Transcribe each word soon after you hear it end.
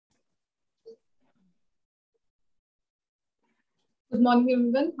Good morning,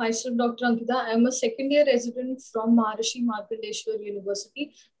 everyone. Myself, Dr. Ankita. I am a second-year resident from Maharishi Markandeeshwar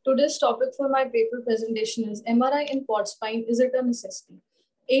University. Today's topic for my paper presentation is MRI in quad spine, is it a necessity?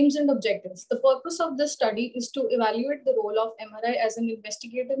 Aims and objectives. The purpose of this study is to evaluate the role of MRI as an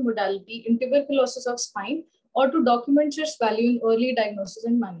investigative modality in tuberculosis of spine or to document its value in early diagnosis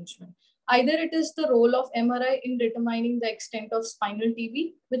and management. Either it is the role of MRI in determining the extent of spinal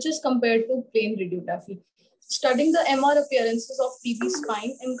TB, which is compared to plain radiography. Studying the MR appearances of TB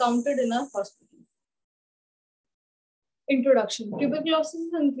spine encountered in a hospital. Introduction. Tuberculosis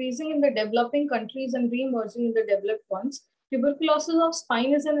is increasing in the developing countries and re-emerging in the developed ones. Tuberculosis of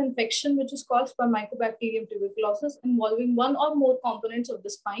spine is an infection which is caused by Mycobacterium tuberculosis involving one or more components of the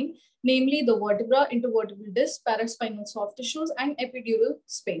spine, namely the vertebra, intervertebral disc, paraspinal soft tissues, and epidural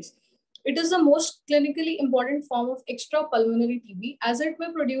space. It is the most clinically important form of extrapulmonary TB as it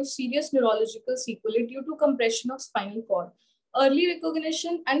may produce serious neurological sequelae due to compression of spinal cord. Early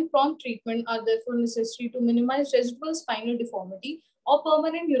recognition and prompt treatment are therefore necessary to minimize residual spinal deformity or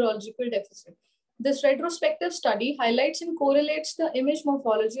permanent neurological deficit. This retrospective study highlights and correlates the image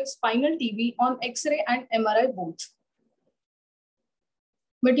morphology of spinal TB on X-ray and MRI both.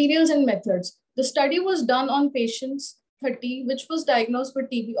 Materials and methods. The study was done on patients 30, which was diagnosed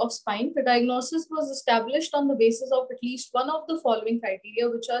with TB of spine. The diagnosis was established on the basis of at least one of the following criteria,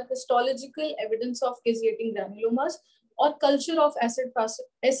 which are histological evidence of caseating granulomas or culture of acid-fast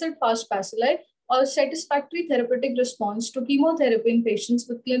bacilli or satisfactory therapeutic response to chemotherapy in patients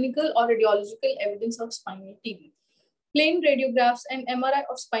with clinical or radiological evidence of spinal TB. Plain radiographs and MRI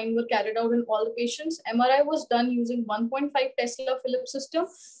of spine were carried out in all the patients. MRI was done using 1.5 Tesla Phillips system,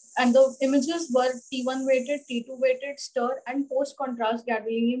 and the images were T1 weighted, T2 weighted, stir, and post-contrast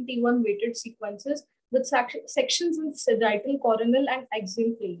gadolinium T1 weighted sequences with sections in sagittal, coronal, and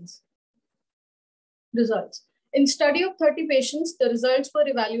axial planes. Results. In study of 30 patients, the results were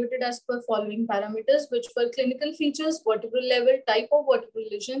evaluated as per following parameters, which were clinical features, vertebral level, type of vertebral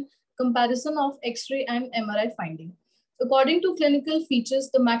lesion, comparison of X-ray and MRI finding. According to clinical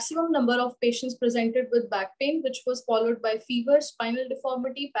features, the maximum number of patients presented with back pain, which was followed by fever, spinal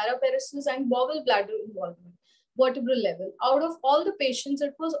deformity, paraparesis, and bowel bladder involvement. Vertebral level. Out of all the patients,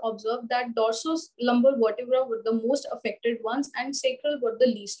 it was observed that dorso-lumbar vertebra were the most affected ones and sacral were the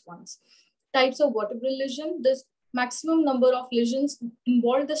least ones. Types of vertebral lesion. This maximum number of lesions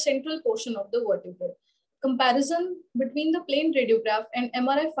involved the central portion of the vertebra. Comparison between the plain radiograph and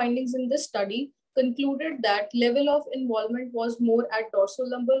MRI findings in this study concluded that level of involvement was more at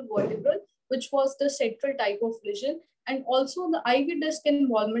dorsolateral vertebral, which was the central type of lesion, and also the IV disc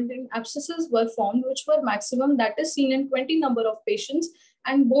involvement in abscesses were formed, which were maximum, that is seen in 20 number of patients,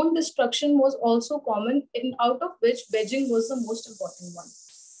 and bone destruction was also common, out of which wedging was the most important one.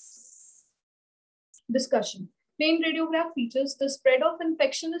 Discussion. Plain radiograph features. The spread of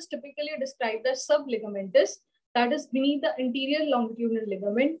infection is typically described as subligamentous, that is beneath the anterior longitudinal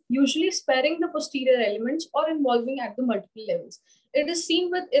ligament, usually sparing the posterior elements or involving at the multiple levels. It is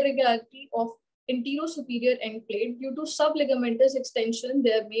seen with irregularity of anterior-superior end plate. Due to subligamentous extension,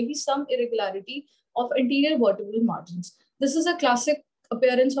 there may be some irregularity of anterior vertebral margins. This is a classic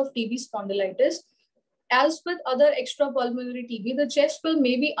appearance of TB spondylitis. As with other extrapulmonary TB, the chest will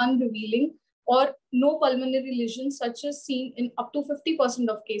may be unrevealing or no pulmonary lesions, such as seen in up to 50%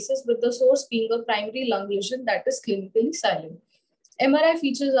 of cases, with the source being a primary lung lesion that is clinically silent. MRI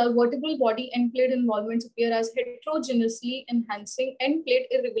features are vertebral body end plate involvements appear as heterogeneously enhancing end plate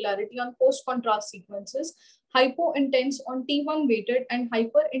irregularity on post-contrast sequences, hypo-intense on T1 weighted and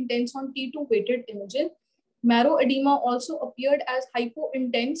hyper-intense on T2 weighted images. Marrow edema also appeared as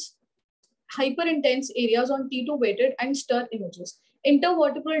hyper-intense areas on T2 weighted and stir images.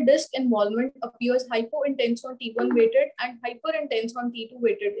 Intervertebral disc involvement appears hypo-intense on T1 weighted and hyper-intense on T2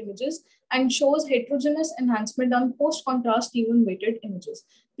 weighted images and shows heterogeneous enhancement on post-contrast T1 weighted images.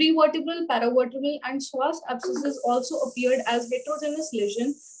 Prevertebral, paravertebral, and psoas abscesses also appeared as heterogeneous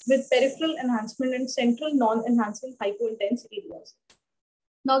lesion with peripheral enhancement and central non-enhancing hypo-intense areas.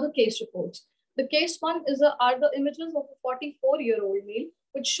 Now the case reports. The case one are the images of a 44-year-old male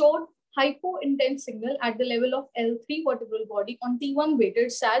which showed hypo-intense signal at the level of L3 vertebral body on T1 weighted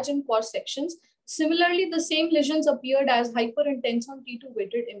sag and quad sections. Similarly, the same lesions appeared as hyper-intense on T2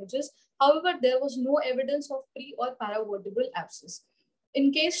 weighted images. However, there was no evidence of pre or paravertebral abscess.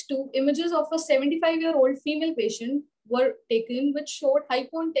 In case 2, images of a 75-year-old female patient were taken which showed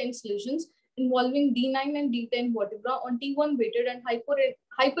hypo-intense lesions involving D9 and D10 vertebra on T1 weighted and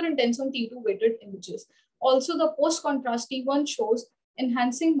hyper-intense on T2 weighted images. Also, the post-contrast T1 shows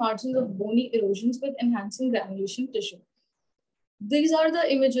enhancing margins of bony erosions with enhancing granulation tissue. These are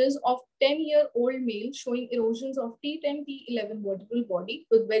the images of 10-year-old male showing erosions of T10, T11 vertebral body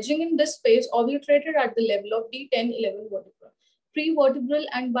with wedging in this space obliterated at the level of T10, 11 vertebra. Prevertebral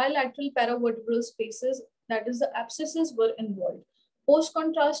and bilateral paravertebral spaces, that is the abscesses, were involved.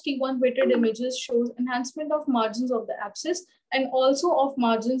 Post-contrast T1 weighted images shows enhancement of margins of the abscess and also of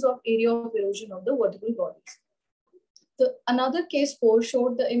margins of area of erosion of the vertebral bodies. Another case 4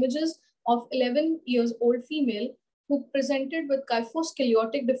 showed the images of 11 years old female who presented with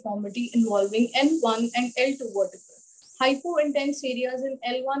kyphoscoliotic deformity involving N1 and L2 vertebra. Hypointense areas in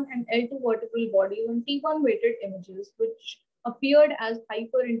L1 and L2 vertebral bodies on T1 weighted images, which appeared as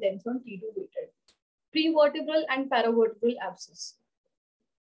hyperintense on T2 weighted. Prevertebral and paravertebral abscess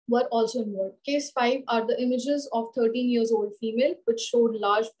were also involved. Case 5 are the images of 13 years old female, which showed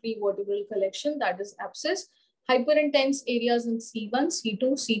large prevertebral collection, that is abscess, hyperintense areas in C1, C2,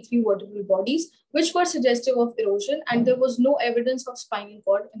 C3 vertebral bodies, which were suggestive of erosion, and there was no evidence of spinal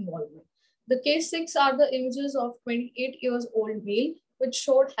cord involvement. The case 6 are the images of 28 years old male, which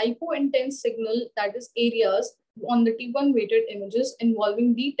showed hypointense signal, that is areas on the T1 weighted images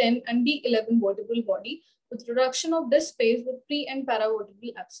involving D10 and D11 vertebral body with reduction of this space with pre and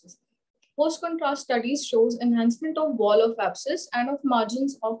paravertebral abscess. Post-contrast studies shows enhancement of wall of abscess and of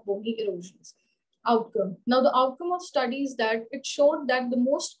margins of bony erosions. Outcome. Now, the outcome of study is that it showed that the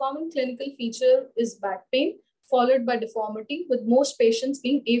most common clinical feature is back pain, followed by deformity, with most patients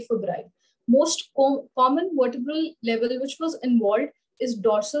being afebrile. Most common vertebral level which was involved is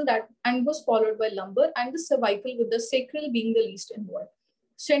dorsal and was followed by lumbar, and the cervical, with the sacral being the least involved.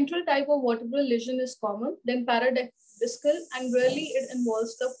 Central type of vertebral lesion is common, then paradiscal, and rarely it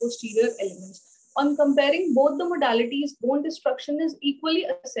involves the posterior elements. On comparing both the modalities, bone destruction is equally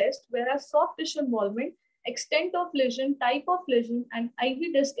assessed, whereas soft tissue involvement, extent of lesion, type of lesion, and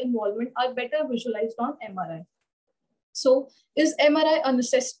IV disc involvement are better visualized on MRI. So, is MRI a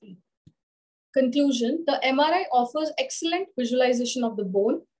necessity? Conclusion, the MRI offers excellent visualization of the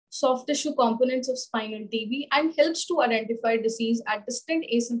bone, soft tissue components of spine and TV, and helps to identify disease at distant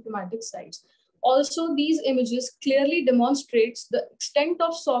asymptomatic sites. Also, these images clearly demonstrates the extent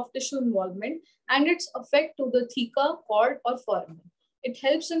of soft tissue involvement and its effect to the theca, cord, or foramen. It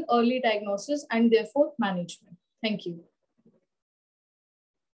helps in early diagnosis and therefore management. Thank you.